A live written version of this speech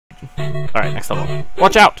Alright, next level.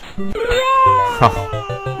 Watch out!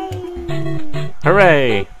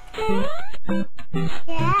 Hooray!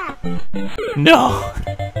 Yeah. No!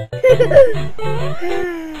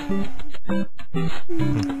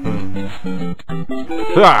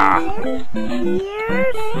 Ah!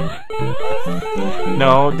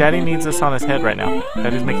 No, Daddy needs this on his head right now.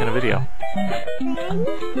 Daddy's making a video.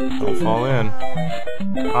 Don't fall in.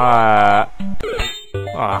 Ah.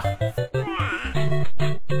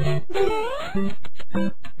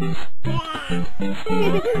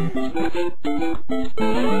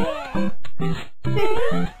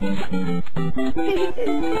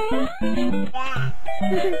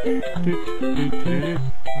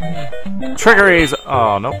 Trickeries!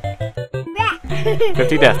 Oh, nope.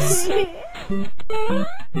 50 deaths.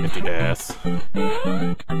 50 deaths. There's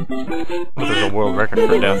a world record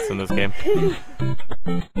for deaths in this game.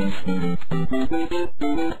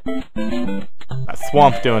 That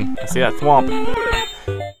swamp doing. I see that swamp.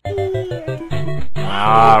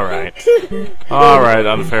 Alright. Alright,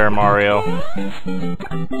 unfair Mario.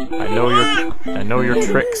 I know your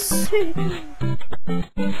tricks.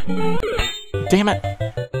 Damn it!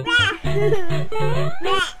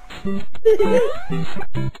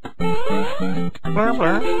 Blur,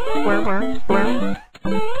 blur, blur, blur, blur.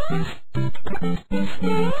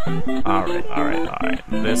 Alright.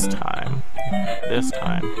 This time.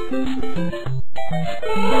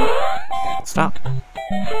 Stop.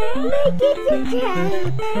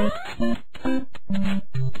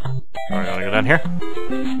 Alright, wanna go down here?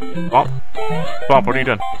 Swamp. Swamp, what are you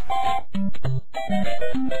doing?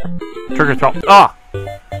 Trigger swamp. Ah!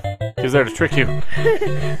 He's there to trick you.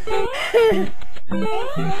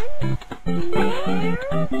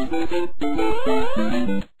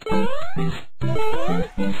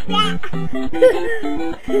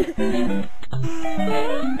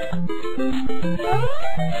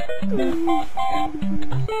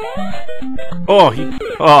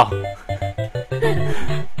 Oh.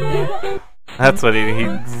 That's what he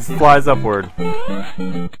flies upward.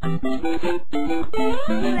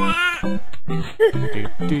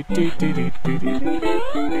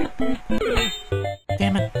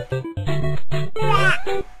 Damn it.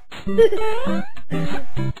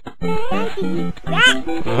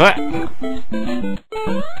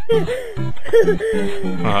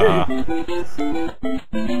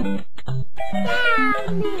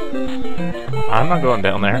 I'm not going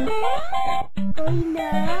down there.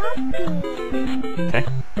 Okay.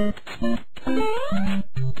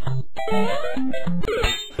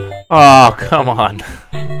 Oh, come on.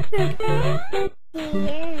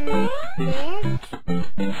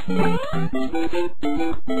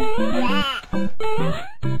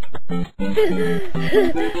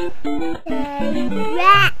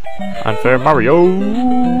 Unfair Mario.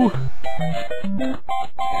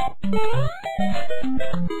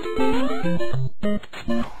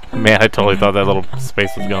 Man, I totally thought that little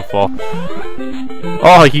space was gonna fall.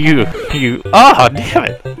 Oh, you. Oh, damn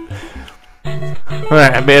it.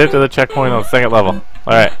 Alright, I made it to the checkpoint on the second level.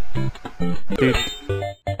 Alright.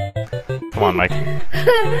 Come on, Mike.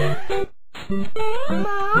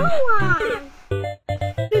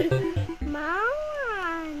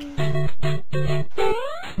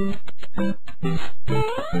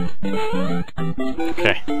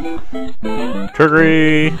 Okay.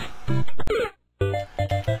 Trickery!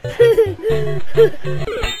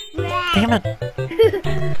 Damn it!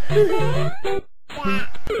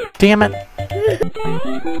 Damn it! Damn it!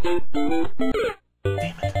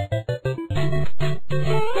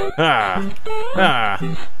 Ah!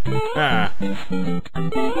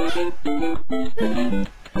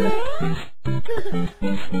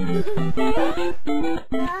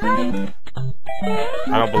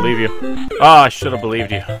 I don't believe you. Oh, I should have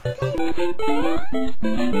believed you.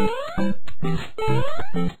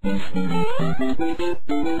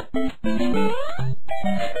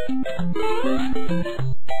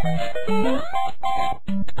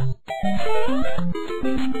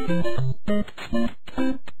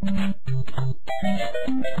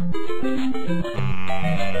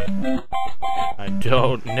 I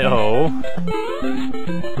don't know.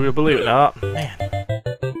 Who would believe it? Oh, man.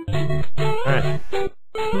 Alright.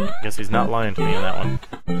 Guess he's not lying to me on that one.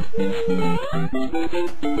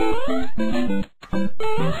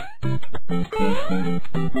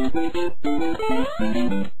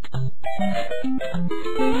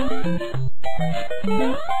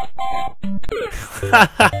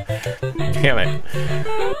 Damn it.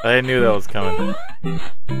 I knew that was coming.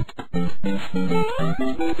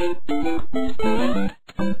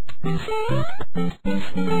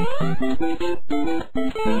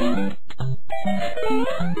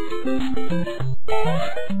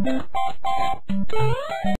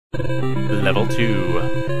 Level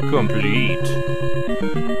 2 complete.